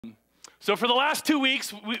So for the last 2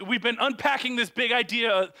 weeks, we've been unpacking this big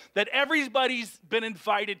idea that everybody's been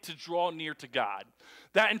invited to draw near to God.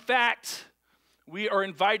 That in fact, we are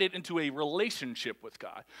invited into a relationship with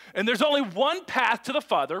God. And there's only one path to the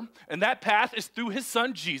Father, and that path is through his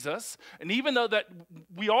son, Jesus. And even though that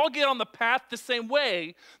we all get on the path the same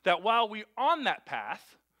way, that while we're on that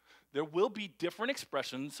path, there will be different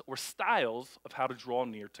expressions or styles of how to draw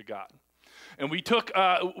near to God. And we took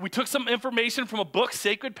some information from a book,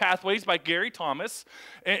 Sacred Pathways by Gary Thomas.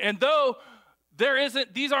 And though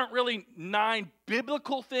these aren't really 9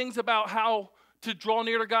 biblical things about how to draw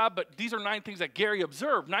near to God, but these are 9 things that Gary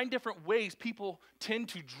observed, 9 different ways people tend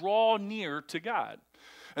to draw near to God.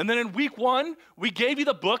 And then in week 1, we gave you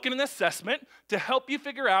the book and an assessment to help you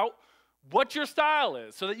figure out what your style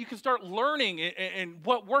is so that you can start learning and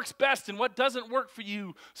what works best and what doesn't work for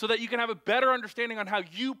you so that you can have a better understanding on how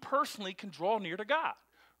you personally can draw near to God,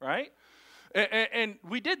 right? And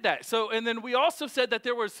we did that. So, and then we also said that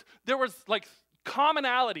there was like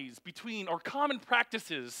commonalities between, or common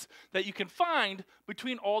practices that you can find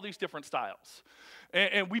between all these different styles.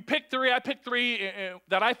 And we picked 3, I picked 3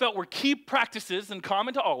 that I felt were key practices and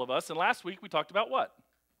common to all of us. And last week we talked about what?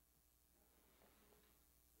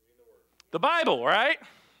 The Bible, right?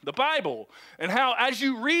 The Bible. And how as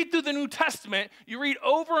you read through the New Testament, you read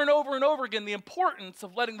over and over and over again the importance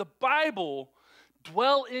of letting the Bible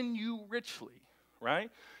dwell in you richly, right?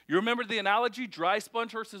 You remember the analogy, dry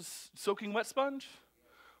sponge versus soaking wet sponge?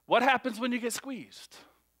 What happens when you get squeezed,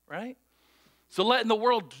 right? So letting the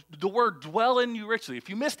word dwell in you richly. If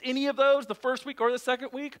you missed any of those the first week or the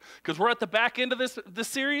second week, because we're at the back end of this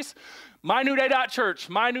series,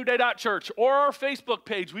 mynewday.church, or our Facebook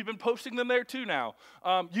page. We've been posting them there too now.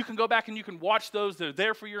 You can go back and you can watch those. They're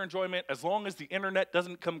there for your enjoyment as long as the internet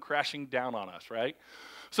doesn't come crashing down on us, right?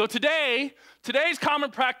 So today's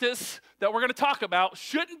common practice that we're going to talk about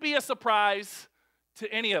shouldn't be a surprise to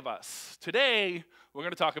any of us. Today, we're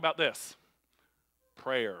going to talk about this,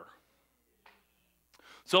 prayer.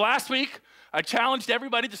 So last week, I challenged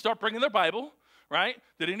everybody to start bringing their Bible, right?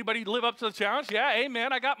 Did anybody live up to the challenge? Yeah,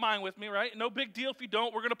 amen. I got mine with me, right? No big deal if you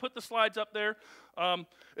don't. We're going to put the slides up there.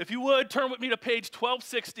 If you would, turn with me to page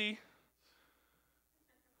 1260.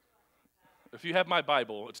 If you have my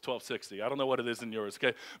Bible, it's 1260. I don't know what it is in yours,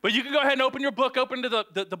 okay? But you can go ahead and open your book, open to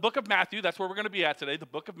the book of Matthew. That's where we're going to be at today, the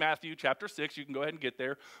book of Matthew, chapter 6. You can go ahead and get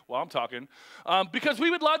there while I'm talking. Because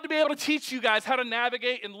we would love to be able to teach you guys how to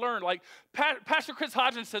navigate and learn. Like Pastor Chris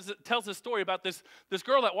Hodgins tells this story about this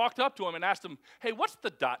girl that walked up to him and asked him, hey, what's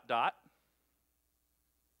the ...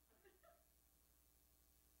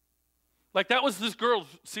 Like that was this girl's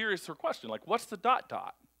serious question. Like, what's the ...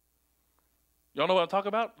 Y'all know what I'm talking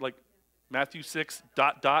about? Like, Matthew 6, ...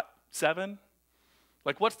 7?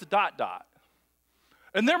 Like, what's the ...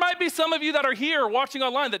 And there might be some of you that are here watching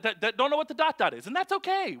online that don't know what the ... is, and that's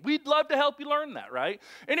okay. We'd love to help you learn that, right?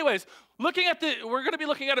 Anyways, we're going to be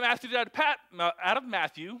looking at a passage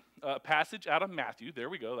out of Matthew. There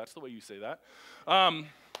we go. That's the way you say that. I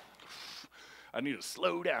need to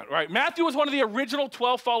slow down. All right, Matthew was one of the original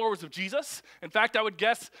 12 followers of Jesus. In fact, I would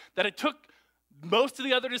guess that it took most of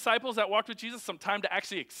the other disciples that walked with Jesus some time to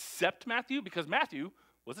actually accept Matthew, because Matthew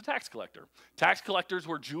was a tax collector. Tax collectors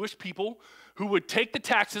were Jewish people who would take the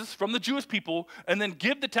taxes from the Jewish people and then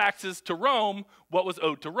give the taxes to Rome, what was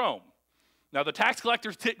owed to Rome. Now, the tax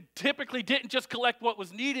collectors typically didn't just collect what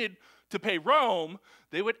was needed to pay Rome.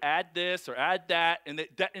 They would add this or add that, and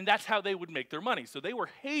that's how they would make their money. So they were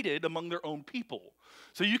hated among their own people.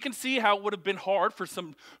 So you can see how it would have been hard for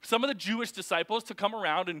some of the Jewish disciples to come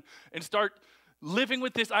around and start living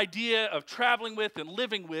with this idea of traveling with and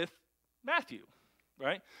living with Matthew,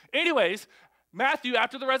 right? Anyways, Matthew,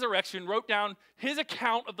 after the resurrection, wrote down his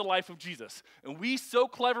account of the life of Jesus. And we so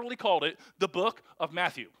cleverly called it the book of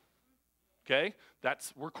Matthew, okay?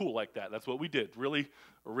 We're cool like that. That's what we did, really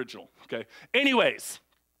original, okay? Anyways,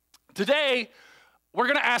 today, we're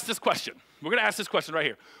going to ask this question. We're going to ask this question right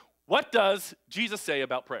here. What does Jesus say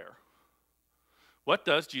about prayer? What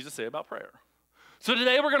does Jesus say about prayer? So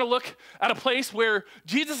today we're going to look at a place where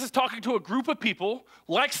Jesus is talking to a group of people,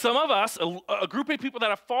 like some of us, a group of people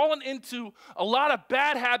that have fallen into a lot of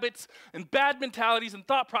bad habits and bad mentalities and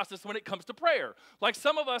thought process when it comes to prayer. Like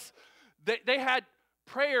some of us, they had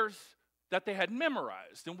prayers that they had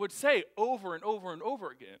memorized and would say over and over and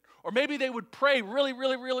over again. Or maybe they would pray really,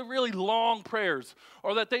 really, really, really long prayers.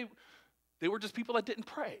 Or that they were just people that didn't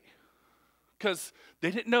pray because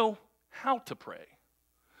they didn't know how to pray.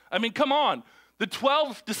 I mean, come on. The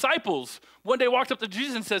 12 disciples one day walked up to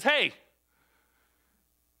Jesus and says, hey,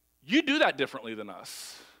 you do that differently than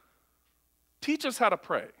us. Teach us how to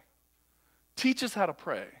pray. Teach us how to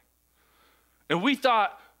pray. And we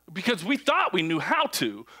thought, because we thought we knew how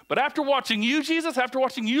to. But after watching you, Jesus, after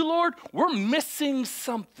watching you, Lord, we're missing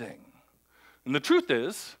something. And the truth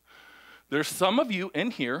is, there's some of you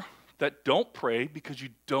in here that don't pray because you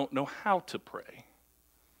don't know how to pray.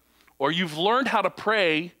 Or you've learned how to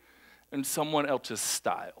pray in someone else's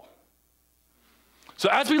style. So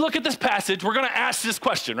as we look at this passage, we're going to ask this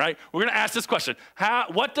question, right? We're going to ask this question.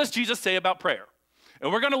 What does Jesus say about prayer?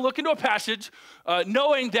 And we're going to look into a passage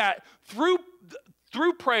knowing that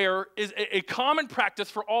through prayer is a common practice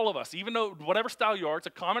for all of us. Even though whatever style you are, it's a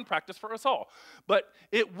common practice for us all. But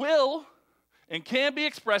it will and can be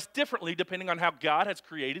expressed differently depending on how God has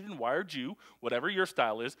created and wired you, whatever your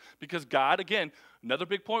style is. Because God, again, another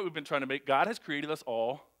big point we've been trying to make, God has created us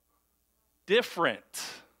all different,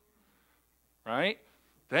 right?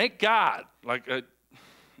 Thank God.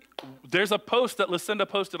 There's a post that Lucinda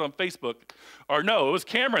posted on Facebook, or no, it was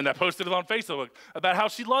Cameron that posted it on Facebook about how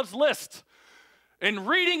she loves lists. And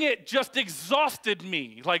reading it just exhausted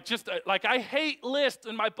me. Like I hate lists,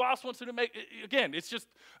 and my boss wants me to make, again, it's just,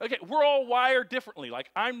 okay, we're all wired differently. Like,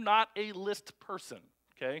 I'm not a list person,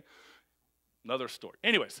 okay? Another story.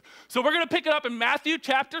 Anyways, so we're going to pick it up in Matthew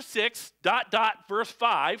chapter 6, verse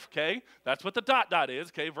 5, okay? That's what the ... is,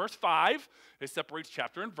 okay? Verse 5, it separates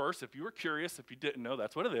chapter and verse. If you were curious, if you didn't know,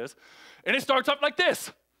 that's what it is. And it starts off like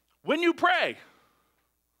this. When you pray,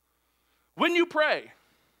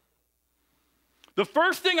 the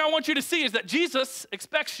first thing I want you to see is that Jesus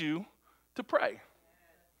expects you to pray.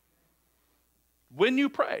 When you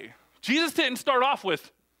pray. Jesus didn't start off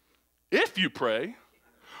with, if you pray,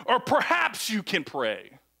 or perhaps you can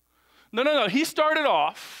pray. No. He started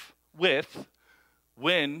off with,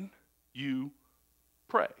 when you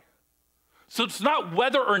pray. So it's not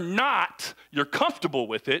whether or not you're comfortable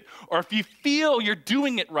with it, or if you feel you're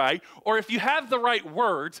doing it right, or if you have the right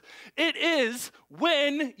words. It is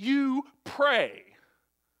when you pray.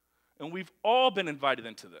 And we've all been invited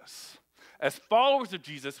into this. As followers of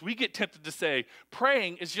Jesus, we get tempted to say,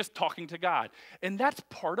 praying is just talking to God. And that's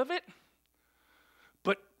part of it.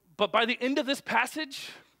 But by the end of this passage,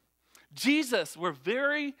 we're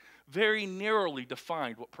very, very narrowly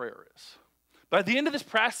defined what prayer is. By the end of this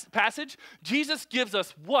passage, Jesus gives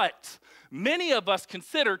us what many of us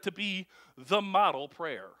consider to be the model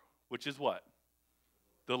prayer, which is what?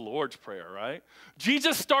 The Lord's Prayer, right?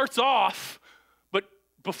 Jesus starts off, but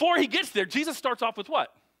before he gets there, Jesus starts off with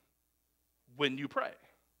what? When you pray.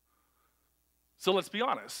 So let's be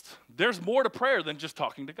honest. There's more to prayer than just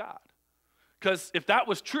talking to God. Because if that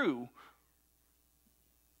was true,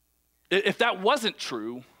 if that wasn't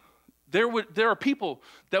true, there are people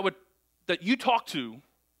that you talk to,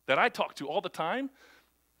 that I talk to all the time,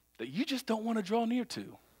 that you just don't want to draw near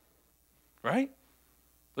to, right?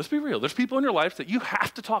 Let's be real. There's people in your life that you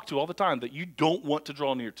have to talk to all the time that you don't want to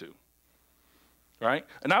draw near to, right?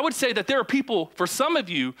 And I would say that there are people, for some of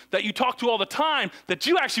you, that you talk to all the time that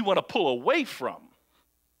you actually want to pull away from.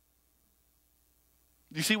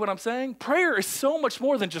 You see what I'm saying? Prayer is so much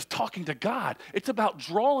more than just talking to God. It's about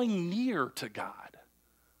drawing near to God,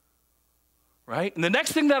 right? And the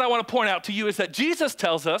next thing that I want to point out to you is that Jesus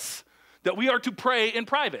tells us that we are to pray in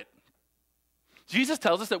private. Jesus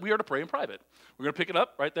tells us that we are to pray in private. We're going to pick it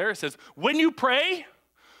up right there. It says, when you pray,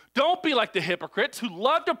 don't be like the hypocrites who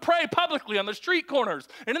love to pray publicly on the street corners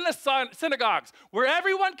and in the synagogues where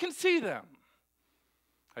everyone can see them.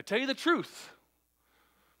 I tell you the truth.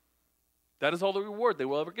 That is all the reward they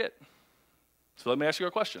will ever get. So let me ask you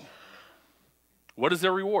a question. What is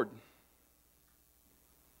their reward?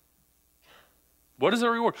 What is their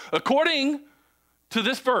reward? According to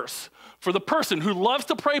this verse, for the person who loves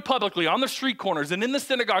to pray publicly on the street corners and in the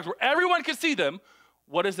synagogues where everyone can see them,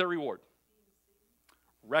 what is their reward?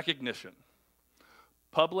 Recognition.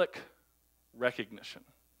 Public recognition.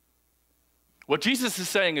 What Jesus is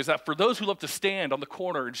saying is that for those who love to stand on the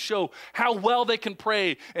corner and show how well they can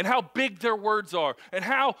pray and how big their words are and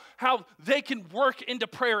how they can work into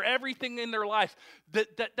prayer everything in their life,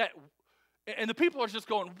 and the people are just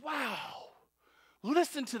going, wow,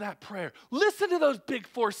 listen to that prayer. Listen to those big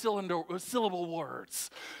syllable words.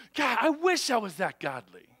 God, I wish I was that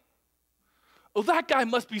godly. Oh, that guy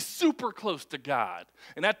must be super close to God.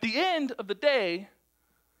 And at the end of the day,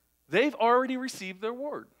 they've already received their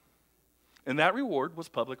reward. And that reward was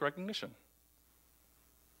public recognition.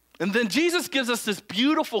 And then Jesus gives us this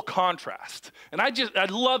beautiful contrast. And I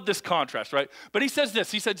love this contrast, right? But he says this.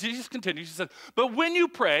 Jesus continues. He says, but when you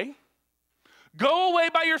pray, go away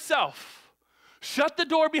by yourself. Shut the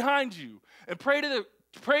door behind you and pray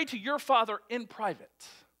to your Father in private.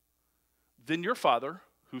 Then your Father,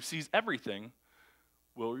 who sees everything,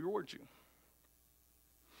 will reward you.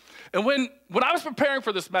 And when I was preparing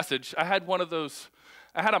for this message, I had one of those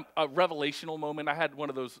I had a revelational moment. I had one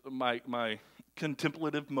of those, my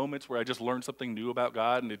contemplative moments where I just learned something new about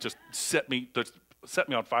God, and it just set me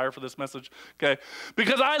on fire for this message, okay?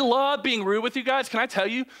 Because I love being real with you guys. Can I tell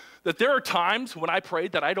you that there are times when I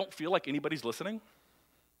prayed that I don't feel like anybody's listening?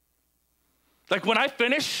 Like when I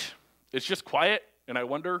finish, it's just quiet, and I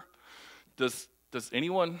wonder, does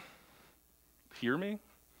anyone hear me?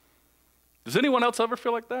 Does anyone else ever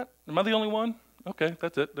feel like that? Am I the only one? Okay,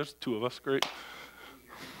 that's it. There's two of us. Great.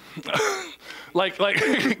 like,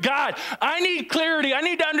 God, I need clarity. I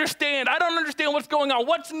need to understand. I don't understand what's going on.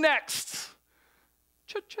 What's next?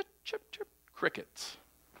 Chip, chip, chip, chip. Crickets.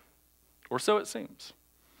 Or so it seems.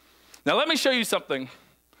 Now, let me show you something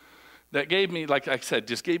that gave me, like I said,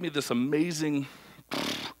 just gave me this amazing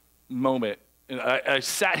moment. And I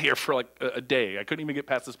sat here for like a day. I couldn't even get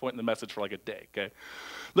past this point in the message for like a day, okay?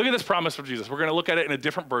 Look at this promise from Jesus. We're going to look at it in a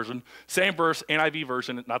different version. Same verse, NIV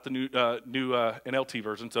version, not the new NLT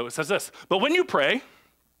version. So it says this: but when you pray,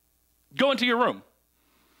 go into your room,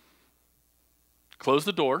 close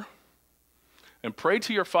the door, and pray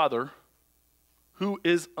to your Father who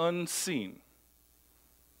is unseen.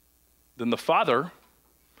 Then the Father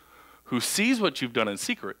who sees what you've done in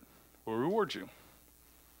secret will reward you.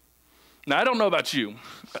 Now, I don't know about you.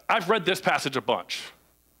 I've read this passage a bunch.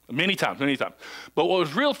 Many times. But what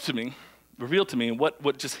was revealed to me, and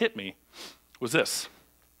what just hit me was this: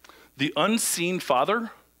 the unseen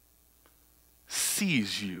Father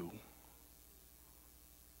sees you.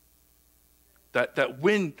 That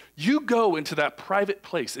when you go into that private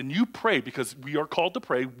place and you pray, because we are called to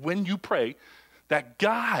pray, when you pray, that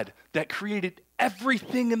God that created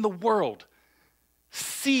everything in the world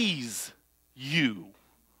sees you.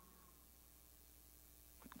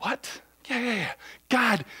 What? Yeah.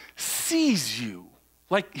 God sees you.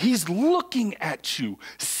 Like he's looking at you,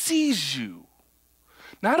 sees you.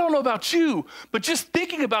 Now, I don't know about you, but just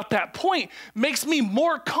thinking about that point makes me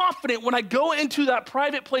more confident when I go into that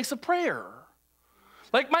private place of prayer.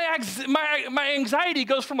 Like my anxiety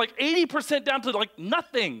goes from like 80% down to like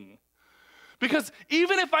nothing. Because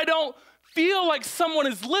even if I don't feel like someone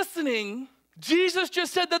is listening, Jesus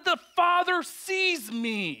just said that the Father sees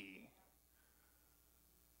me.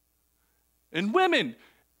 And women,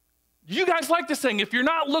 you guys like to sing, if you're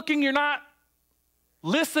not looking, you're not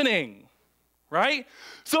listening, right?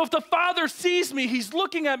 So if the Father sees me, he's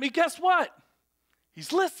looking at me, guess what?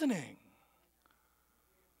 He's listening.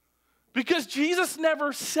 Because Jesus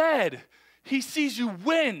never said he sees you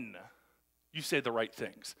when you say the right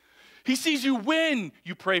things. He sees you when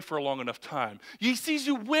you pray for a long enough time. He sees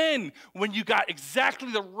you when you got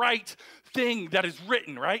exactly the right thing that is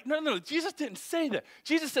written, right? No, Jesus didn't say that.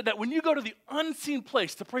 Jesus said that when you go to the unseen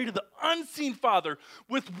place to pray to the unseen Father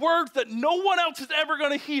with words that no one else is ever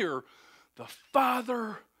going to hear, the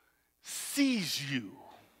Father sees you.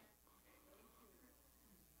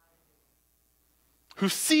 Who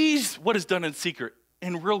sees what is done in secret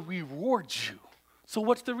and will reward you. So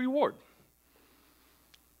what's the reward?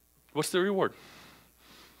 What's the reward?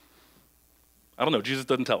 I don't know. Jesus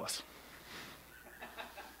doesn't tell us.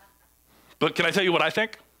 But can I tell you what I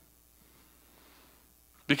think?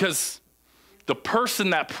 Because the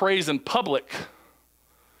person that prays in public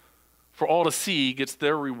for all to see gets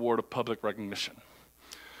their reward of public recognition.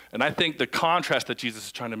 And I think the contrast that Jesus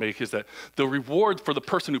is trying to make is that the reward for the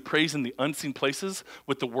person who prays in the unseen places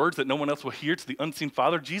with the words that no one else will hear to the unseen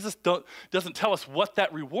Father, Jesus doesn't tell us what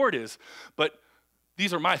that reward is, but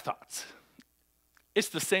these are my thoughts. It's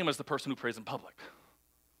the same as the person who prays in public.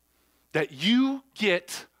 That you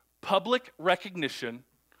get public recognition,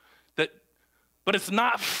 but it's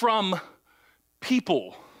not from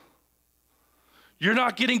people. You're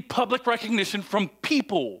not getting public recognition from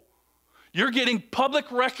people. You're getting public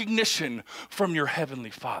recognition from your Heavenly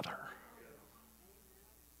Father.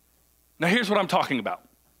 Now, here's what I'm talking about.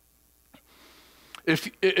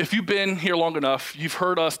 If you've been here long enough, you've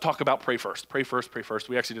heard us talk about pray first, pray first, pray first.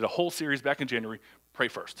 We actually did a whole series back in January, pray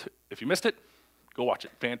first. If you missed it, go watch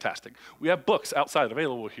it. Fantastic. We have books outside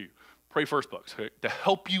available here, pray first books, okay, to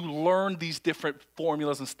help you learn these different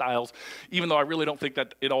formulas and styles, even though I really don't think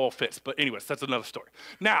that it all fits. But anyways, that's another story.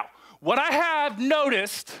 Now, what I have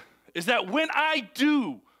noticed is that when I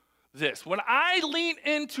do this, when I lean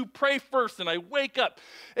into pray first and I wake up,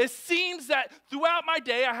 it seems that throughout my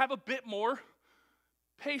day I have a bit more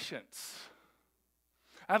patience.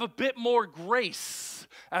 I have a bit more grace.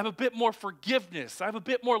 I have a bit more forgiveness. I have a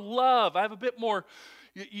bit more love. I have a bit more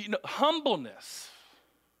humbleness.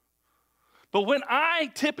 But what I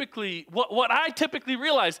typically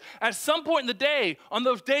realize at some point in the day, on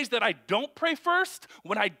those days that I don't pray first,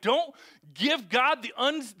 when I don't give God the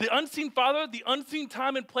unseen Father, the unseen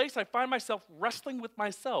time and place, I find myself wrestling with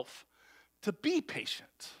myself to be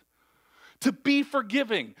patient, to be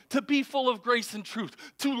forgiving, to be full of grace and truth,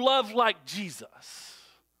 to love like Jesus.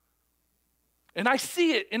 And I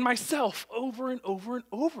see it in myself over and over and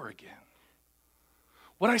over again.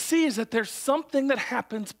 What I see is that there's something that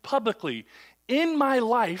happens publicly in my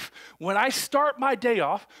life when I start my day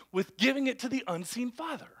off with giving it to the unseen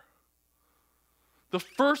Father. The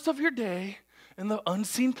first of your day in the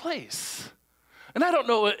unseen place. And I don't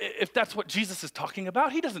know if that's what Jesus is talking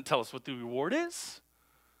about. He doesn't tell us what the reward is.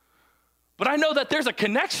 But I know that there's a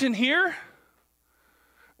connection here.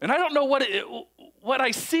 And I don't know what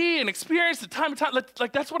I see and experience the time and time.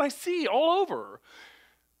 Like that's what I see all over.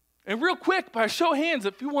 And real quick, by a show of hands,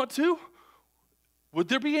 if you want to, would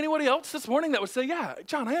there be anybody else this morning that would say, yeah,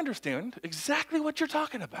 John, I understand exactly what you're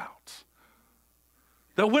talking about.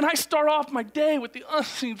 That when I start off my day with the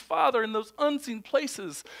unseen Father in those unseen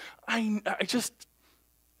places, I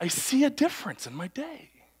see a difference in my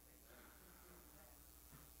day.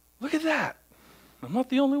 Look at that. I'm not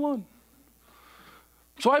the only one.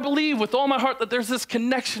 So I believe with all my heart that there's this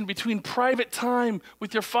connection between private time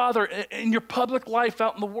with your Father and your public life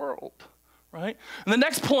out in the world, right? And the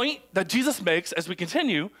next point that Jesus makes as we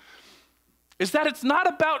continue is that it's not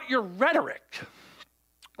about your rhetoric,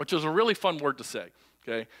 which is a really fun word to say,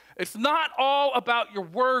 okay? It's not all about your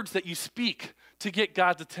words that you speak to get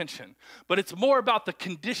God's attention, but it's more about the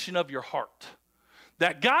condition of your heart.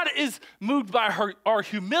 That God is moved by our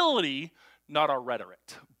humility, not our rhetoric.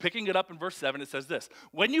 Picking it up in verse 7, it says this: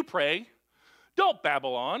 when you pray, don't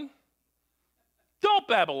babble on. Don't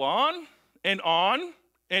babble on, and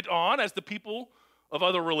as the people of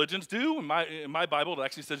other religions do. In my Bible, it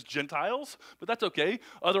actually says Gentiles, but that's okay.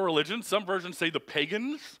 Other religions, some versions say the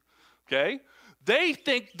pagans, okay? They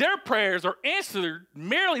think their prayers are answered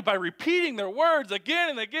merely by repeating their words again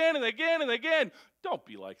and again and again and again. Don't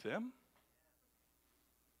be like them.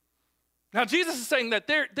 Now, Jesus is saying that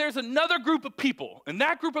there's another group of people, and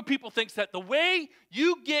that group of people thinks that the way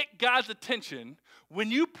you get God's attention when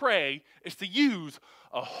you pray is to use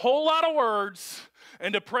a whole lot of words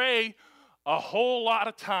and to pray a whole lot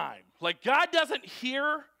of time. Like, God doesn't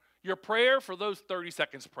hear your prayer for those 30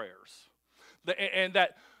 seconds prayers. And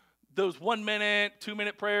that those 1 minute, 2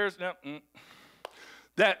 minute prayers, that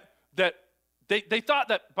they thought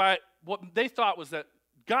that by what they thought was that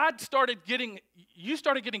you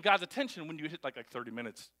started getting God's attention when you hit like 30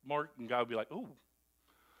 minutes mark, and God would be like, oh,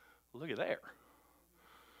 look at there.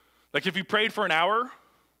 Like if you prayed for an hour,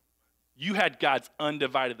 you had God's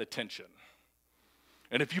undivided attention.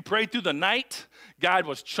 And if you prayed through the night, God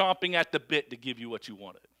was chomping at the bit to give you what you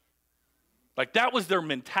wanted. Like that was their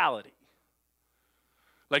mentality.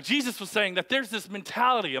 Like Jesus was saying that there's this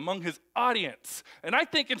mentality among his audience. And I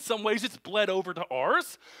think in some ways it's bled over to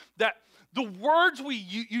ours, that the words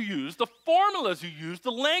you use, the formulas you use,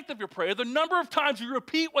 the length of your prayer, the number of times you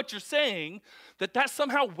repeat what you're saying, that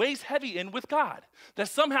somehow weighs heavy in with God. That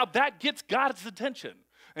somehow that gets God's attention.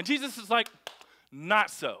 And Jesus is like, not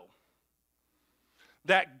so.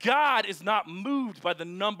 That God is not moved by the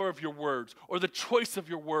number of your words or the choice of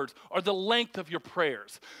your words or the length of your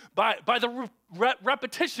prayers, by the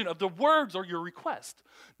repetition of the words or your request.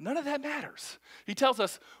 None of that matters. He tells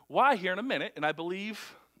us why here in a minute, and I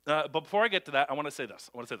believe, but before I get to that, I want to say this.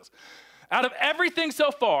 Out of everything so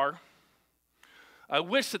far, I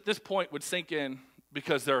wish that this point would sink in,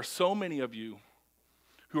 because there are so many of you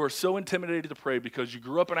who are so intimidated to pray because you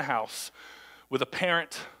grew up in a house with a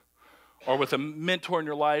parent or with a mentor in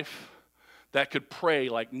your life that could pray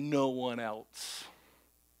like no one else.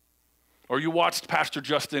 Or you watched Pastor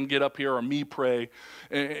Justin get up here or me pray,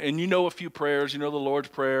 and you know a few prayers. You know the Lord's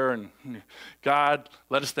Prayer, and God,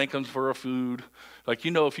 let us thank him for our food. Like,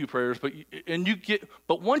 you know a few prayers,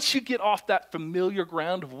 but once you get off that familiar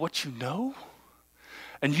ground of what you know,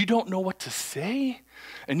 and you don't know what to say,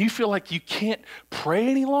 and you feel like you can't pray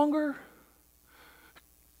any longer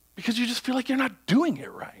because you just feel like you're not doing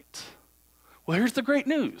it right. Well, here's the great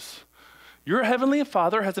news. Your Heavenly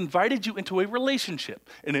Father has invited you into a relationship.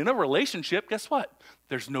 And in a relationship, guess what?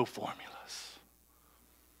 There's no formulas.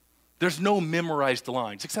 There's no memorized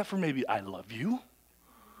lines, except for maybe I love you.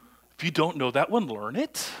 If you don't know that one, learn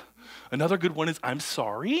it. Another good one is I'm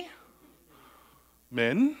sorry.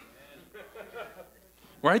 Men.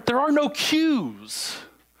 Right? There are no cues.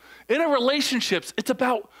 In a relationships, it's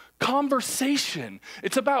about conversation.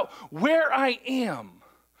 It's about where I am,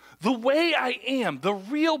 the way I am, the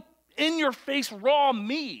real in-your-face, raw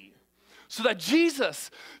me. So Jesus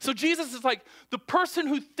is like the person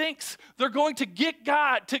who thinks they're going to get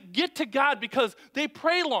to God because they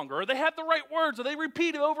pray longer, or they have the right words, or they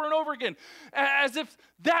repeat it over and over again, as if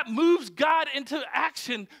that moves God into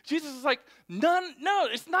action. Jesus is like, no,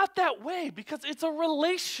 it's not that way, because it's a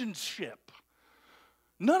relationship.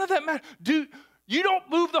 None of that matters. You don't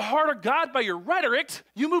move the heart of God by your rhetoric.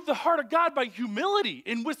 You move the heart of God by humility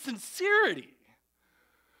and with sincerity.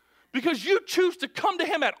 Because you choose to come to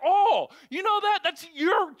him at all. You know that? That's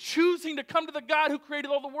you're choosing to come to the God who created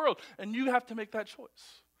all the world. And you have to make that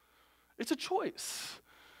choice. It's a choice.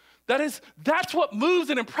 That's what moves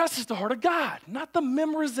and impresses the heart of God. Not the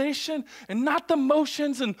memorization and not the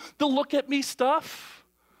motions and the look at me stuff.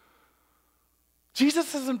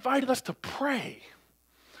 Jesus has invited us to pray.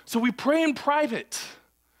 So we pray in private.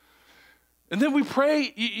 And then we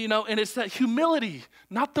pray, and it's that humility,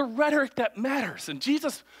 not the rhetoric that matters. And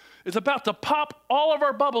Jesus is about to pop all of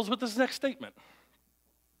our bubbles with this next statement.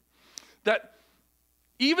 That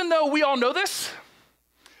even though we all know this,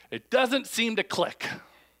 it doesn't seem to click.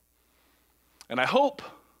 And I hope,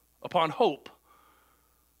 upon hope,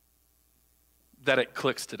 that it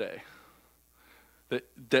clicks today.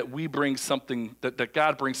 That we bring something, that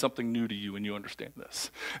God brings something new to you and you understand this.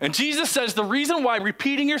 And Jesus says the reason why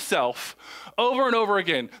repeating yourself over and over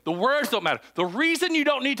again, the words don't matter. The reason you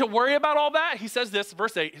don't need to worry about all that, he says this,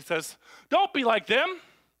 verse 8, he says, don't be like them,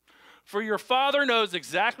 for your Father knows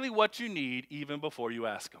exactly what you need even before you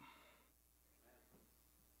ask him.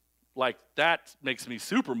 Like, that makes me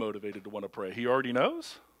super motivated to want to pray. He already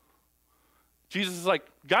knows. Jesus is like,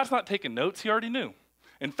 God's not taking notes, he already knew.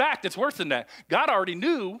 In fact, it's worse than that. God already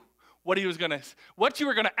knew what you were going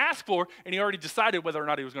to ask for, and he already decided whether or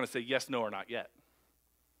not he was going to say yes, no, or not yet.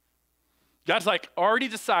 God's like already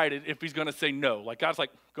decided if he's going to say no. Like God's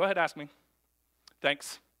like, go ahead, ask me.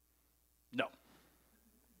 Thanks. No.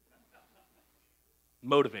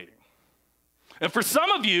 Motivating. And for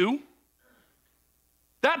some of you,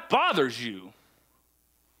 that bothers you.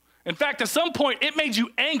 In fact, at some point, it made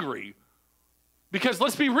you angry. Because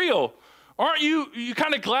let's be real, aren't you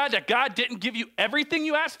kind of glad that God didn't give you everything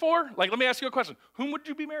you asked for? Like, let me ask you a question. Whom would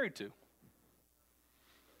you be married to?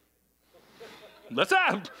 Let's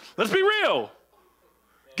be real.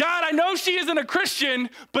 God, I know she isn't a Christian,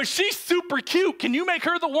 but she's super cute. Can you make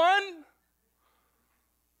her the one?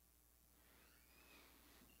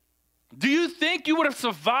 Do you think you would have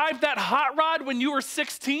survived that hot rod when you were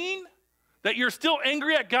 16 that you're still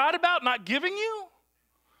angry at God about not giving you?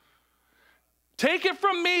 Take it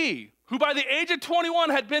from me, who by the age of 21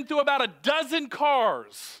 had been through about a dozen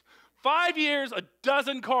cars. 5 years, a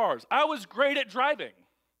dozen cars. I was great at driving.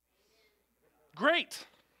 Great,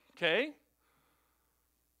 okay?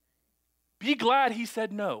 Be glad he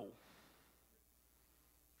said no.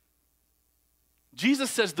 Jesus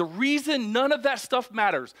says the reason none of that stuff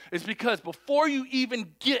matters is because before you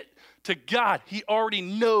even get to God, he already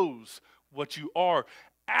knows what you are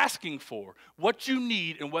asking for, what you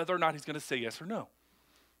need, and whether or not he's going to say yes or no.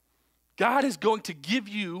 God is going to give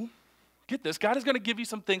you, get this, God is going to give you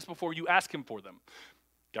some things before you ask him for them.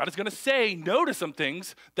 God is going to say no to some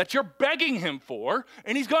things that you're begging him for,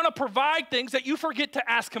 and he's going to provide things that you forget to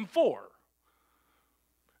ask him for.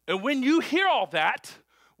 And when you hear all that,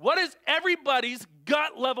 what is everybody's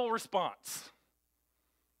gut level response?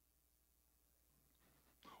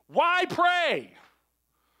 Why pray?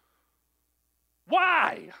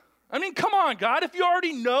 Why? I mean, come on, God. If you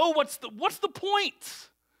already know, what's the point?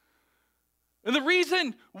 And the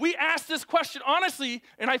reason we ask this question, honestly,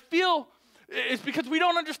 and I feel, is because we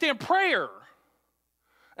don't understand prayer.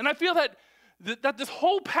 And I feel that this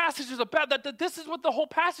whole passage is about, that this is what the whole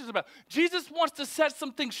passage is about. Jesus wants to set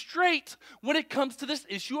something straight when it comes to this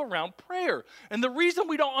issue around prayer. And the reason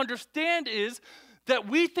we don't understand is that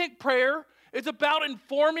we think prayer is about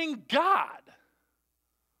informing God.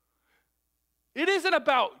 It isn't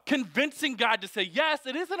about convincing God to say yes.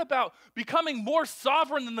 It isn't about becoming more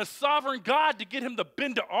sovereign than the sovereign God to get him to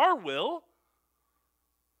bend to our will.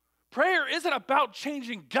 Prayer isn't about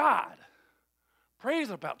changing God. Prayer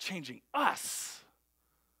is about changing us.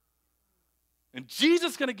 And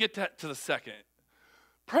Jesus is going to get that to the second.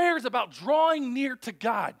 Prayer is about drawing near to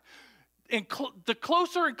God. And the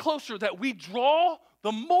closer and closer that we draw,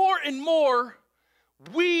 the more and more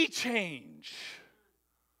we change.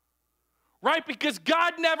 Right? Because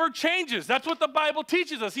God never changes. That's what the Bible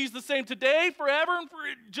teaches us. He's the same today, forever,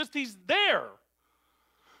 and he's there.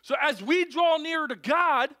 So as we draw nearer to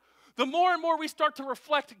God, the more and more we start to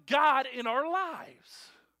reflect God in our lives.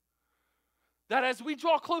 That as we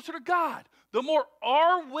draw closer to God, the more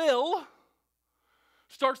our will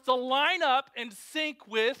starts to line up and sync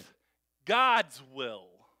with God's will.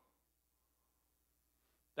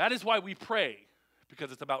 That is why we pray,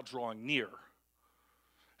 because it's about drawing near.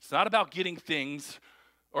 It's not about getting things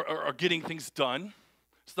or getting things done.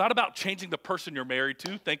 It's not about changing the person you're married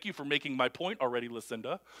to. Thank you for making my point already,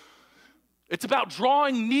 Lucinda. It's about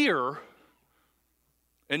drawing near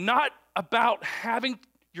and not about having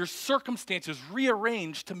your circumstances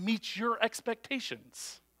rearranged to meet your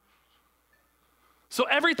expectations. So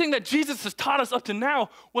everything that Jesus has taught us up to now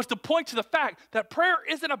was to point to the fact that prayer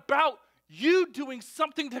isn't about you doing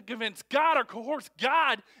something to convince God or coerce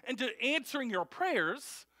God into answering your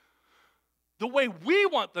prayers the way we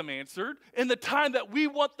want them answered in the time that we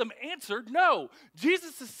want them answered. No,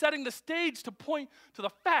 Jesus is setting the stage to point to the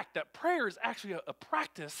fact that prayer is actually a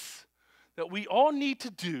practice that we all need to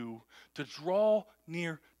do to draw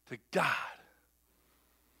near to God.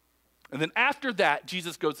 And then after that,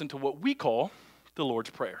 Jesus goes into what we call the Lord's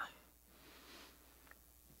Prayer.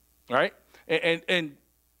 All right? And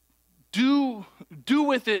do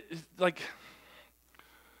with it like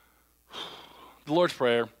the Lord's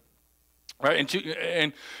Prayer. Right,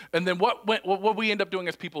 and then what we end up doing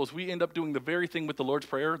as people is we end up doing the very thing with the Lord's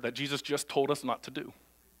Prayer that Jesus just told us not to do.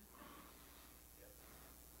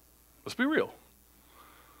 Let's be real.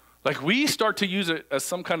 Like we start to use it as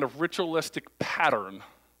some kind of ritualistic pattern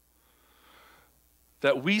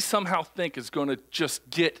that we somehow think is going to just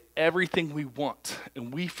get everything we want,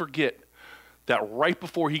 and we forget that right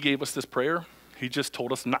before he gave us this prayer, he just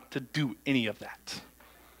told us not to do any of that.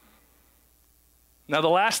 Now, the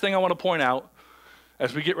last thing I want to point out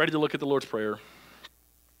as we get ready to look at the Lord's Prayer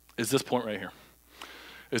is this point right here,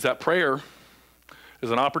 is that prayer is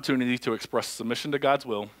an opportunity to express submission to God's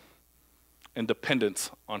will and dependence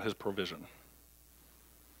on his provision.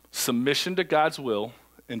 Submission to God's will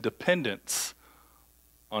and dependence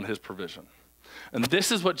on his provision. And this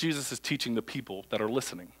is what Jesus is teaching the people that are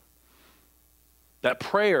listening. That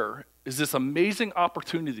prayer is this amazing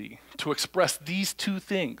opportunity to express these two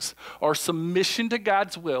things, our submission to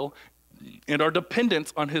God's will and our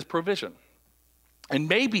dependence on his provision. And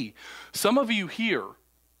maybe some of you here,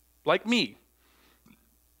 like me,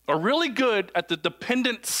 are really good at the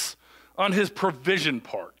dependence on his provision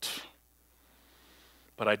part,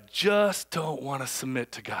 but I just don't want to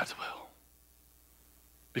submit to God's will.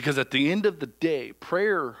 Because at the end of the day,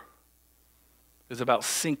 prayer is about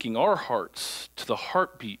syncing our hearts to the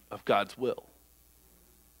heartbeat of God's will.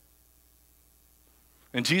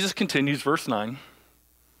 And Jesus continues, verse 9.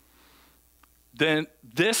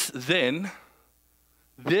 This then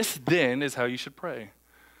is how you should pray.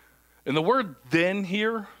 And the word then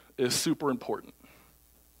here is super important.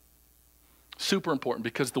 Super important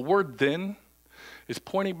because the word then is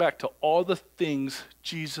pointing back to all the things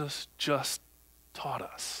Jesus just taught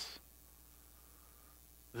us.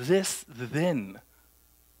 This then,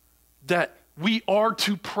 that we are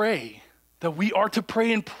to pray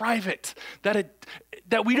in private,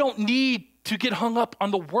 that we don't need to get hung up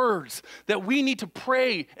on the words, that we need to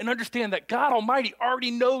pray and understand that God Almighty already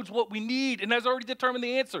knows what we need and has already determined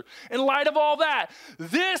the answer. In light of all that,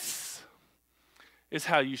 this is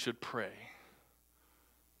how you should pray.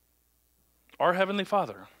 Our Heavenly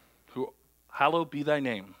Father, who hallowed be thy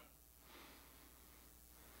name.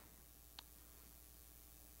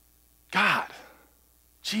 God,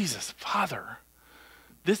 Jesus, Father,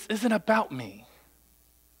 this isn't about me.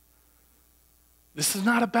 This is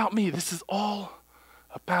not about me. This is all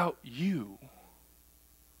about you.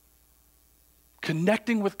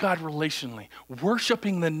 Connecting with God relationally,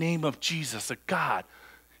 worshiping the name of Jesus, a God.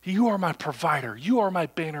 You are my provider. You are my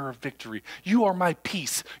banner of victory. You are my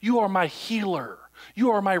peace. You are my healer.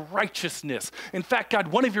 You are my righteousness. In fact, God,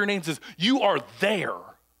 one of your names is you are there.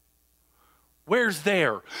 Where's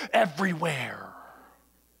there? Everywhere.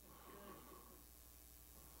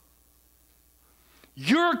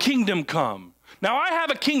 Your kingdom come. Now I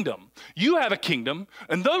have a kingdom. You have a kingdom.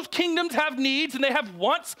 And those kingdoms have needs and they have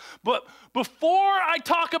wants. But before I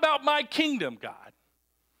talk about my kingdom, God,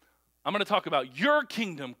 I'm going to talk about your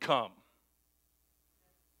kingdom come.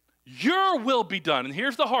 Your will be done. And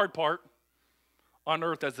here's the hard part. On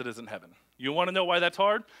earth as it is in heaven. You want to know why that's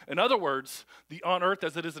hard? In other words, the on earth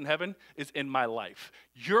as it is in heaven is in my life.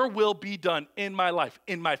 Your will be done in my life,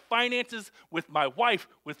 in my finances, with my wife,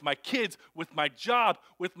 with my kids, with my job,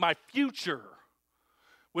 with my future,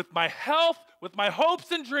 with my health, with my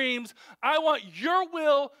hopes and dreams. I want your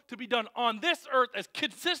will to be done on this earth as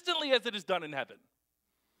consistently as it is done in heaven.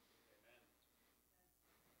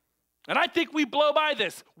 And I think we blow by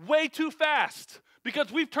this way too fast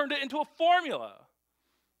because we've turned it into a formula.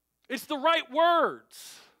 It's the right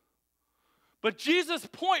words. But Jesus'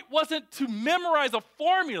 point wasn't to memorize a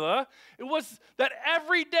formula. It was that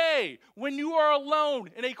every day when you are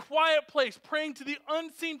alone in a quiet place praying to the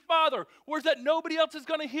unseen Father, words that nobody else is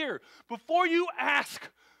going to hear, before you ask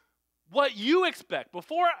what you expect,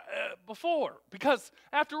 because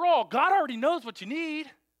after all, God already knows what you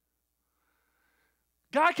need.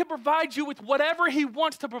 God can provide you with whatever he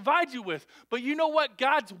wants to provide you with. But you know what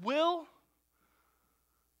God's will?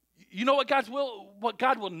 You know what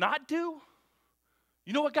God will not do?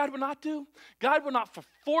 You know what God will not do? God will not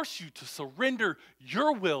force you to surrender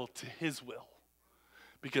your will to his will,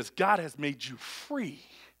 because God has made you free.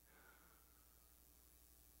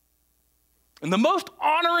 And the most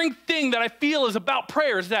honoring thing that I feel is about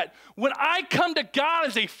prayer is that when I come to God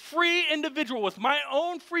as a free individual with my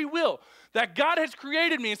own free will, that God has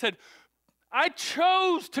created me and said, I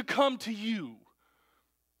chose to come to you.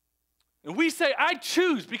 And we say, I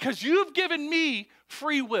choose because you've given me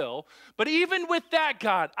free will. But even with that,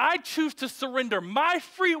 God, I choose to surrender my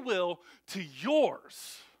free will to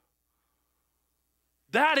yours.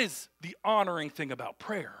 That is the honoring thing about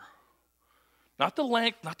prayer. Not the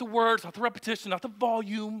length, not the words, not the repetition, not the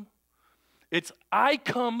volume. It's I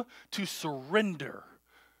come to surrender.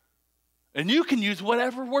 And you can use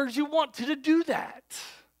whatever words you want to do that.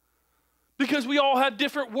 Because we all have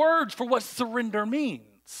different words for what surrender means.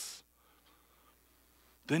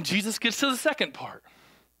 Then Jesus gets to the second part.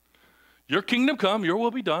 Your kingdom come, your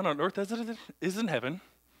will be done on earth as it is in heaven.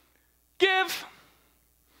 Give.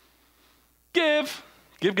 Give.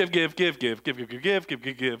 Give.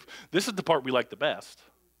 This is the part we like the best.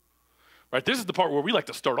 Right? This is the part where we like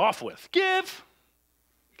to start off with. Give.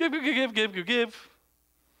 Give.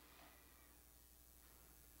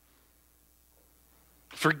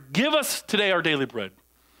 Forgive us today our daily bread.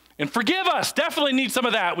 And forgive us. Definitely need some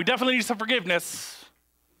of that. We definitely need some forgiveness.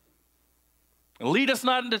 And lead us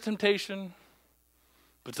not into temptation,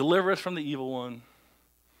 but deliver us from the evil one.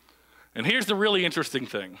 And here's the really interesting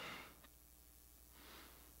thing.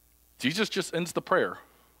 Jesus just ends the prayer.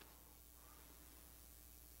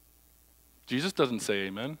 Jesus doesn't say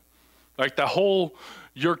amen. Like the whole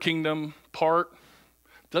your kingdom part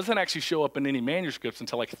doesn't actually show up in any manuscripts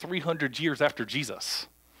until like 300 years after Jesus.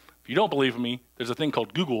 If you don't believe me, there's a thing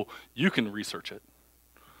called Google. You can research it.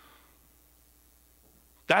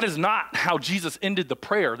 That is not how Jesus ended the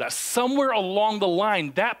prayer. That somewhere along the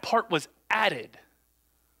line, that part was added.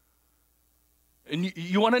 And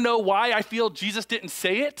you want to know why I feel Jesus didn't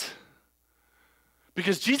say it?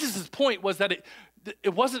 Because Jesus' point was that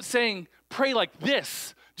it wasn't saying pray like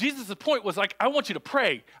this. Jesus' point was like, I want you to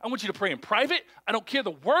pray. I want you to pray in private. I don't care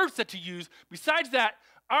the words that you use. Besides that,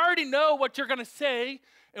 I already know what you're going to say.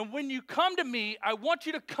 And when you come to me, I want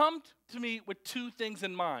you to come to me with two things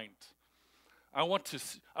in mind. I want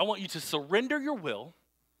you to surrender your will.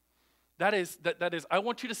 That is, I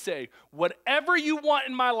want you to say, whatever you want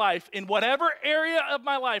in my life, in whatever area of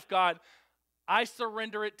my life, God, I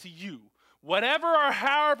surrender it to you. Whatever or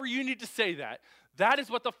however you need to say that, that is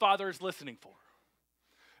what the Father is listening for.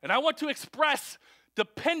 And I want to express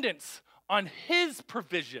dependence on his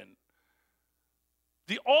provision.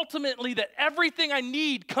 Ultimately, that everything I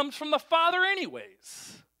need comes from the Father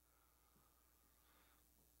anyways.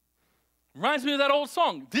 Reminds me of that old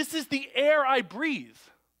song, this is the air I breathe.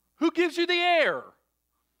 Who gives you the air?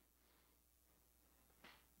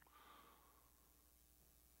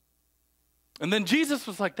 And then Jesus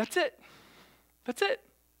was like, that's it. That's it.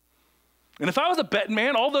 And if I was a betting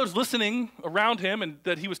man, all those listening around him and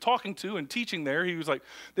that he was talking to and teaching there, he was like,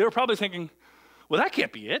 they were probably thinking, well, that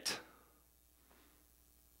can't be it.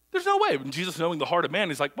 There's no way. And Jesus, knowing the heart of man,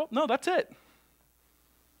 he's like, well, no, that's it.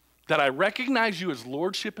 That I recognize you as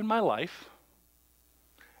lordship in my life,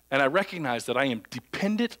 and I recognize that I am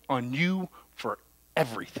dependent on you for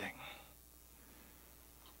everything.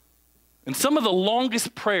 And some of the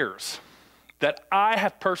longest prayers that I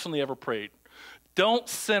have personally ever prayed don't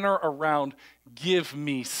center around give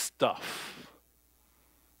me stuff.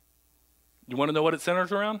 You want to know what it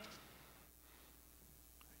centers around?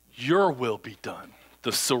 Your will be done,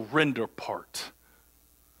 the surrender part.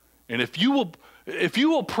 And if you will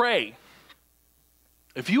pray,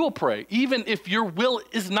 even if your will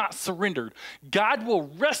is not surrendered, God will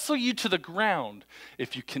wrestle you to the ground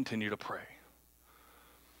if you continue to pray.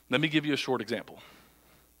 Let me give you a short example.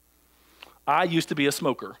 I used to be a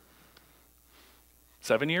smoker.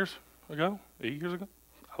 7 years ago, 8 years ago?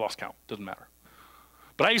 I lost count, doesn't matter.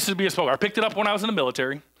 But I used to be a smoker. I picked it up when I was in the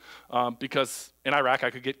military because in Iraq I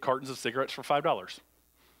could get cartons of cigarettes for $5.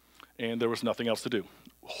 And there was nothing else to do.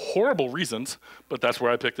 Horrible reasons, but that's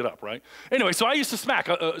where I picked it up, right? Anyway, so I used to smack.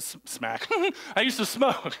 I used to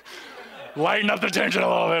smoke. Lighten up the tension a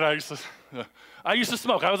little bit. I used to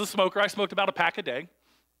smoke. I was a smoker. I smoked about a pack a day.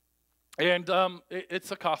 And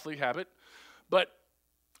it's a costly habit. But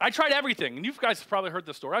I tried everything. And you guys have probably heard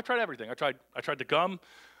this story. I tried everything. I tried the gum.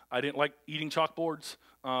 I didn't like eating chalkboards.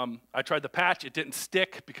 I tried the patch. It didn't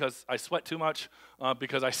stick because I sweat too much,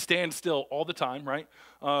 because I stand still all the time, right?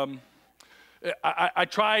 I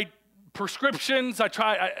tried prescriptions. I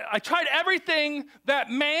tried everything that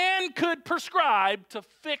man could prescribe to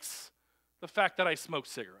fix the fact that I smoked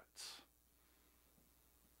cigarettes.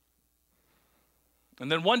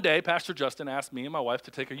 And then one day, Pastor Justin asked me and my wife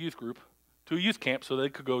to take a youth group to a youth camp so they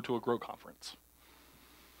could go to a grow conference.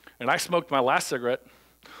 And I smoked my last cigarette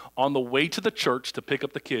on the way to the church to pick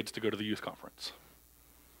up the kids to go to the youth conference.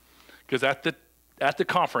 Because at the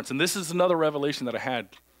conference, and this is another revelation that I had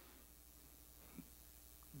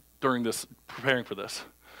during this, preparing for this,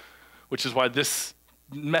 which is why this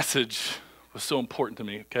message was so important to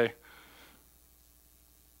me, okay?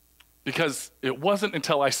 Because it wasn't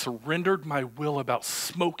until I surrendered my will about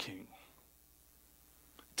smoking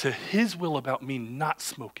to his will about me not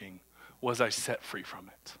smoking was I set free from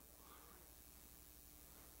it.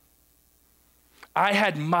 I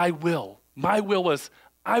had my will. My will was,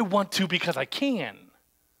 I want to because I can.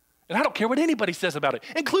 And I don't care what anybody says about it,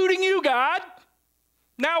 including you, God.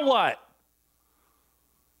 Now what?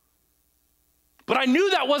 But I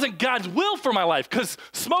knew that wasn't God's will for my life, because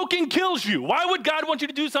smoking kills you. Why would God want you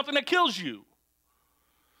to do something that kills you?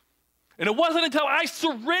 And it wasn't until I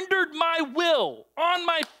surrendered my will on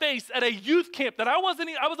my face at a youth camp that I was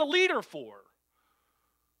a leader for,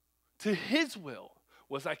 to his will,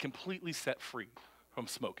 was I completely set free from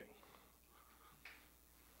smoking.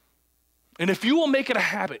 And if you will make it a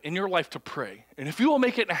habit in your life to pray, and if you will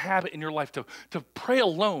make it a habit in your life to pray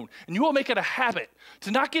alone, and you will make it a habit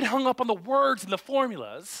to not get hung up on the words and the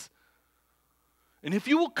formulas, and if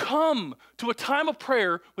you will come to a time of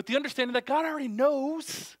prayer with the understanding that God already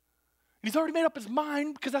knows, he's already made up his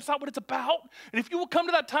mind, because that's not what it's about. And if you will come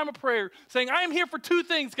to that time of prayer saying, I am here for two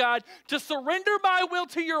things, God, to surrender my will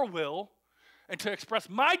to your will and to express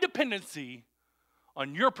my dependency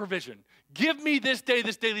on your provision. Give me this day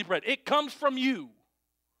this daily bread. It comes from you.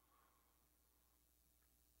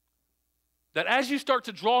 That as you start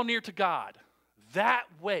to draw near to God, that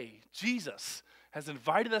way Jesus has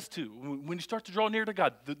invited us to, when you start to draw near to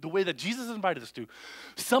God, the way that Jesus has invited us to,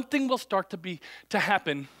 something will start to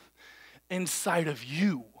happen inside of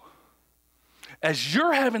you. As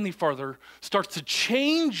your Heavenly Father starts to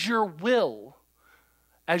change your will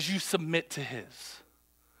as you submit to his.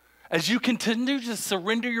 As you continue to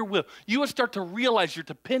surrender your will, you will start to realize your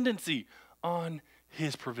dependency on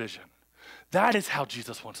his provision. That is how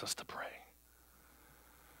Jesus wants us to pray.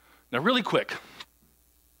 Now, really quick.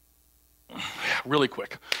 I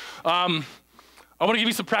want to give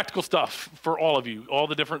you some practical stuff for all of you, all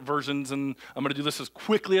the different versions, and I'm going to do this as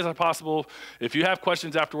quickly as possible. If you have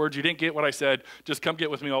questions afterwards, you didn't get what I said, just come get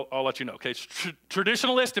with me, I'll let you know, okay?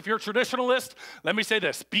 Traditionalist, if you're a traditionalist, let me say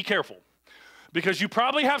this, be careful. Because you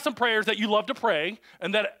probably have some prayers that you love to pray,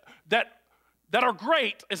 and that are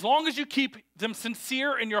great as long as you keep them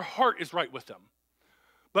sincere and your heart is right with them.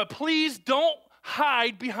 But please don't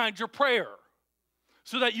hide behind your prayer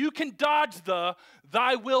so that you can dodge the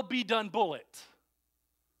thy will be done bullet.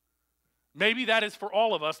 Maybe that is for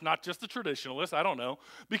all of us, not just the traditionalists, I don't know.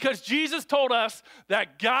 Because Jesus told us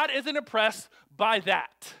that God isn't impressed by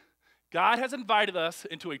that. God has invited us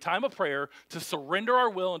into a time of prayer to surrender our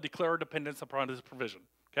will and declare our dependence upon his provision,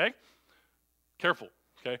 okay? Careful,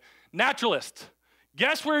 okay? Naturalist,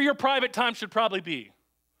 guess where your private time should probably be?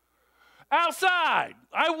 Outside.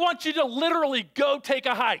 I want you to literally go take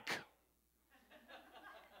a hike.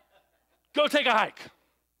 Go take a hike.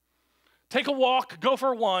 Take a walk, go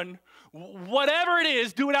for one. Whatever it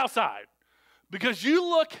is, do it outside. Because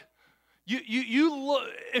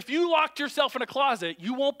if you locked yourself in a closet,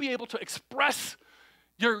 you won't be able to express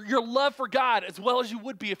your love for God as well as you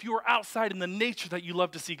would be if you were outside in the nature that you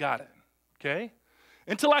love to see God in, okay?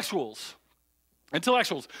 Intellectuals,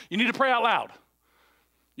 you need to pray out loud.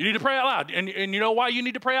 You need to pray out loud. And you know why you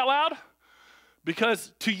need to pray out loud?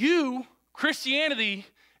 Because to you, Christianity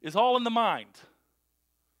is all in the mind.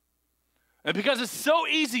 And because it's so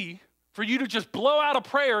easy for you to just blow out a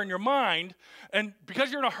prayer in your mind, and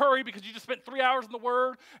because you're in a hurry, because you just spent 3 hours in the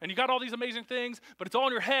Word, and you got all these amazing things, but it's all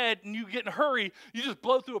in your head, and you get in a hurry, you just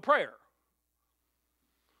blow through a prayer.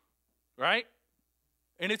 Right?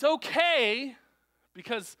 And it's okay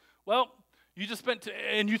because, well, you just spent,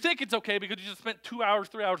 and you think it's okay because you just spent 2 hours,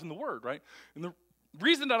 3 hours in the Word, right? And the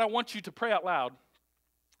reason that I want you to pray out loud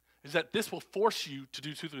is that this will force you to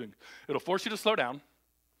do two things. It'll force you to slow down,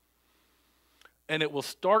 and it will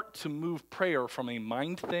start to move prayer from a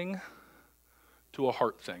mind thing to a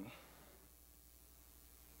heart thing.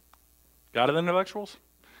 Got it, intellectuals?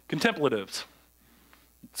 Contemplatives.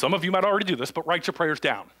 Some of you might already do this, but write your prayers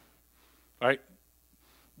down, right?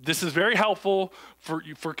 This is very helpful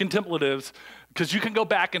for contemplatives because you can go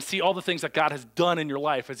back and see all the things that God has done in your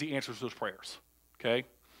life as he answers those prayers, okay?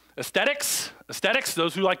 Aesthetics,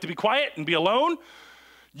 those who like to be quiet and be alone,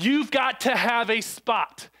 you've got to have a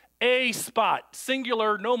spot,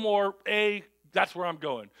 singular, no more, that's where I'm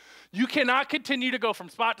going. You cannot continue to go from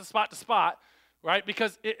spot to spot to spot, right?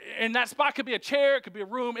 Because and that spot could be a chair, it could be a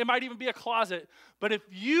room, it might even be a closet. But if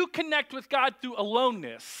you connect with God through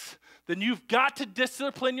aloneness, then you've got to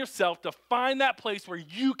discipline yourself to find that place where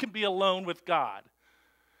you can be alone with God.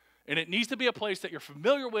 And it needs to be a place that you're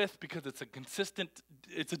familiar with because it's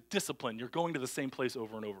a discipline. You're going to the same place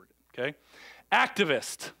over and over again, okay?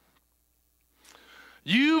 Activist.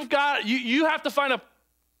 You have to find a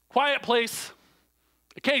quiet place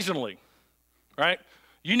occasionally, right?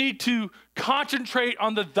 You need to concentrate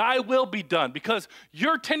on the thy will be done because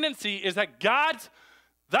your tendency is that God's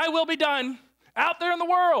thy will be done out there in the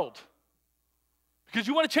world because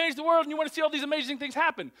you want to change the world and you want to see all these amazing things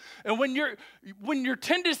happen. And when your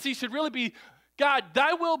tendency should really be, God,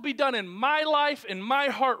 thy will be done in my life, in my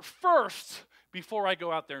heart first before I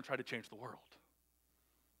go out there and try to change the world.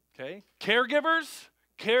 Okay? Caregivers,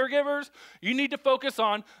 you need to focus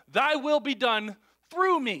on thy will be done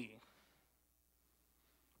through me.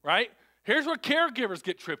 Right? Here's where caregivers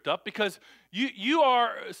get tripped up because you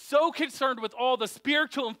are so concerned with all the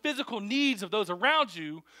spiritual and physical needs of those around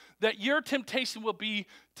you that your temptation will be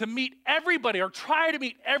to meet everybody or try to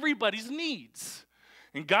meet everybody's needs.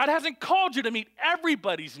 And God hasn't called you to meet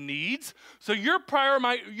everybody's needs, so your prayer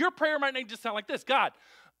might need to sound like this. God,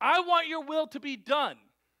 I want your will to be done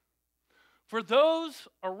for those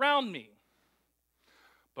around me.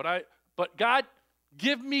 But God,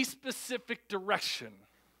 give me specific direction.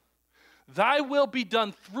 Thy will be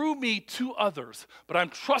done through me to others, but I'm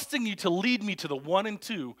trusting you to lead me to the 1 and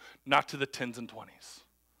 2, not to the 10s and 20s.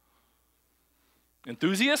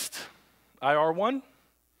 Enthusiast, IR1,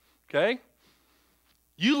 okay?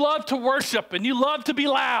 You love to worship and you love to be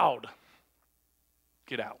loud.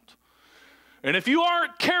 Get out. And if you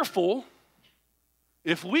aren't careful,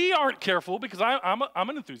 if we aren't careful, because I'm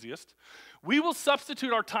an enthusiast, we will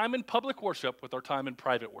substitute our time in public worship with our time in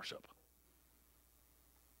private worship.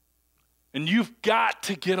 And you've got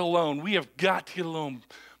to get alone. We have got to get alone.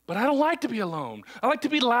 But I don't like to be alone. I like to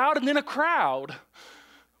be loud and in a crowd.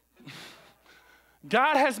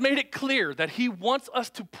 God has made it clear that he wants us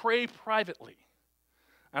to pray privately.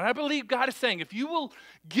 And I believe God is saying, if you will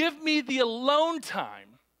give me the alone time,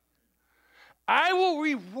 I will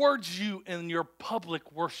reward you in your public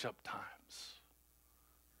worship times.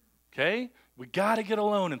 Okay? We got to get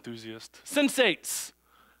alone, enthusiasts. Sensates,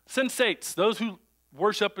 those who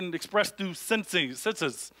worship and express through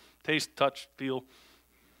senses, taste, touch, feel,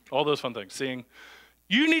 all those fun things, seeing.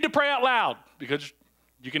 You need to pray out loud because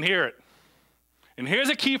you can hear it. And here's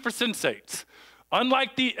a key for sensates.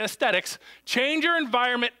 Unlike the aesthetics, change your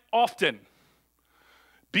environment often.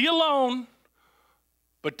 Be alone,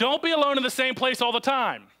 but don't be alone in the same place all the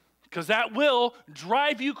time because that will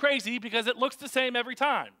drive you crazy because it looks the same every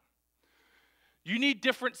time. You need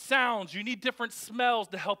different sounds. You need different smells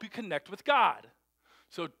to help you connect with God.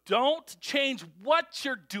 So don't change what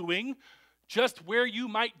you're doing, just where you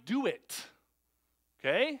might do it,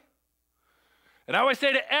 okay? And I always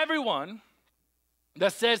say to everyone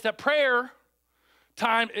that says that prayer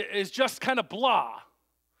time is just kind of blah,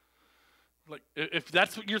 like if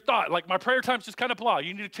that's your thought, like my prayer time is just kind of blah,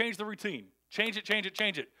 you need to change the routine. Change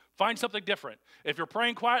it. Find something different. If you're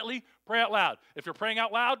praying quietly, pray out loud. If you're praying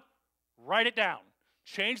out loud, write it down.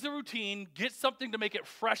 Change the routine, get something to make it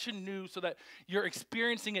fresh and new so that you're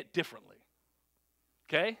experiencing it differently,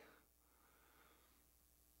 okay?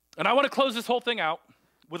 And I want to close this whole thing out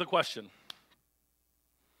with a question.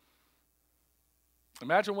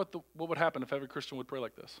 Imagine what would happen if every Christian would pray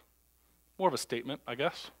like this. More of a statement, I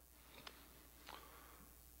guess.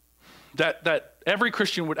 That every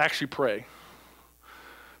Christian would actually pray.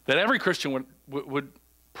 That every Christian would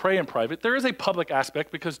pray in private. There is a public aspect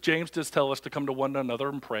because James does tell us to come to one another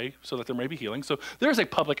and pray so that there may be healing. So there is a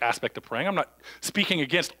public aspect of praying. I'm not speaking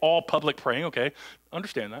against all public praying, okay?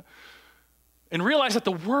 Understand that. And realize that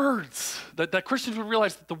the words, that Christians would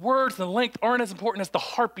realize that the words and the length aren't as important as the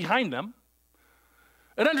heart behind them.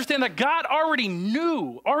 And understand that God already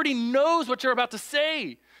knows what you're about to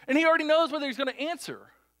say. And he already knows whether he's going to answer.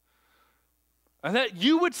 And that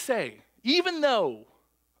you would say, even though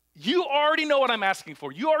you already know what I'm asking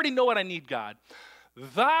for. You already know what I need, God.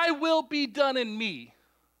 Thy will be done in me.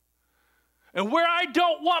 And where I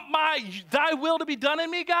don't want thy will to be done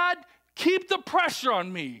in me, God, keep the pressure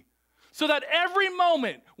on me so that every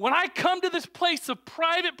moment when I come to this place of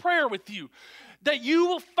private prayer with you, that you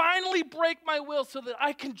will finally break my will so that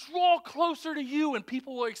I can draw closer to you and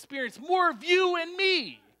people will experience more of you and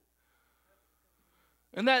me.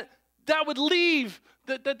 And that we would leave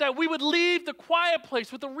the quiet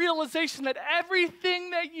place with the realization that everything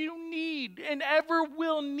that you need and ever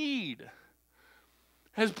will need,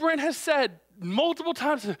 as Brent has said multiple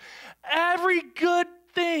times, every good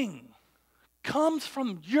thing comes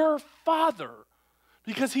from your Father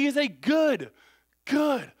because he is a good,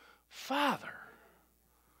 good Father.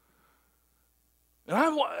 And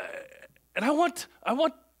I'm going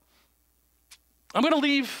to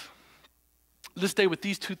leave this day with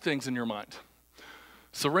these two things in your mind.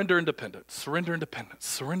 Surrender and dependence, surrender and dependence,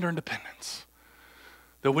 surrender and dependence.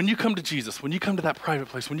 That when you come to Jesus, when you come to that private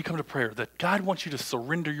place, when you come to prayer, that God wants you to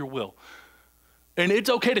surrender your will. And it's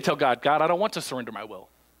okay to tell God, I don't want to surrender my will.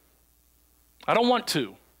 I don't want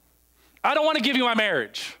to. I don't want to give you my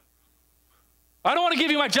marriage. I don't want to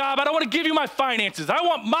give you my job. I don't want to give you my finances. I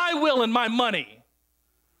want my will and my money.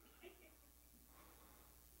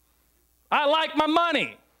 I like my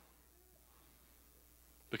money.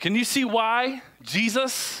 But can you see why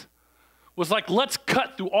Jesus was like, let's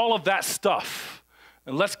cut through all of that stuff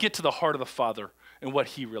and let's get to the heart of the Father and what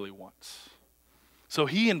he really wants. So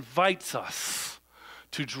he invites us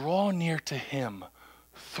to draw near to him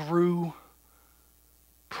through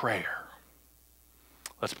prayer.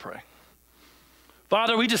 Let's pray.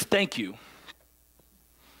 Father, we just thank you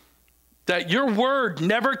that your word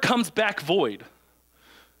never comes back void.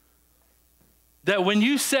 That when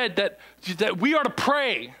you said that we are to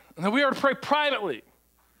pray, and that we are to pray privately,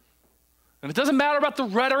 and it doesn't matter about the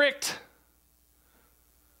rhetoric,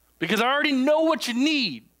 because I already know what you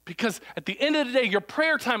need, because at the end of the day, your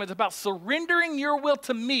prayer time is about surrendering your will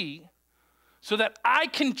to me so that I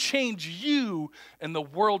can change you and the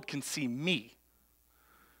world can see me.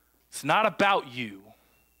 It's not about you.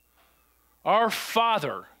 Our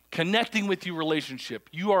Father, connecting with you relationship,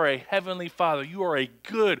 you are a heavenly Father. You are a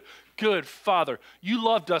good Father. You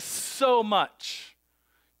loved us so much.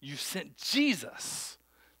 You sent Jesus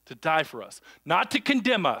to die for us, not to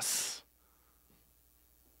condemn us,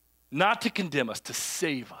 to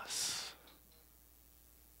save us.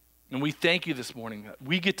 And we thank you this morning that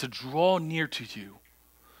we get to draw near to you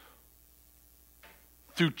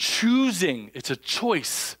through choosing. It's a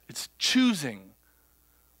choice. It's choosing.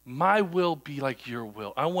 My will be like your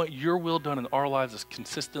will. I want your will done in our lives as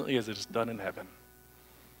consistently as it is done in heaven.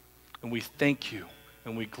 And we thank you,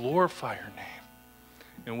 and we glorify your name.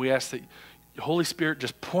 And we ask that the Holy Spirit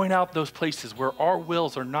just point out those places where our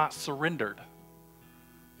wills are not surrendered.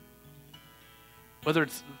 Whether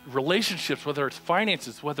it's relationships, whether it's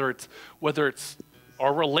finances, whether it's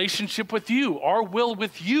our relationship with you, our will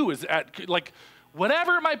with you is at, like,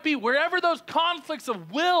 whatever it might be, wherever those conflicts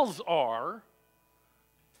of wills are,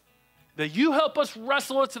 that you help us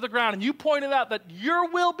wrestle it to the ground, and you pointed out that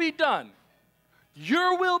your will be done.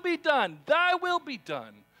 Your will be done. Thy will be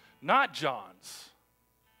done, not John's.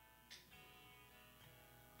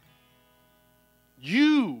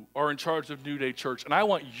 You are in charge of New Day Church, and I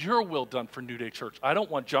want your will done for New Day Church. I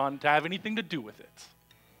don't want John to have anything to do with it.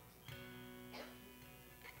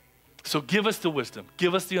 So give us the wisdom.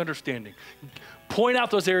 Give us the understanding. Point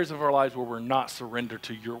out those areas of our lives where we're not surrendered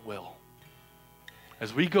to your will.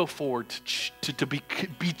 As we go forward to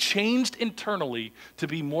be changed internally to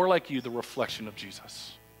be more like you, the reflection of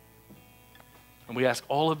Jesus. And we ask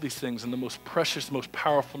all of these things in the most precious, most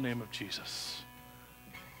powerful name of Jesus.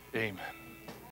 Amen.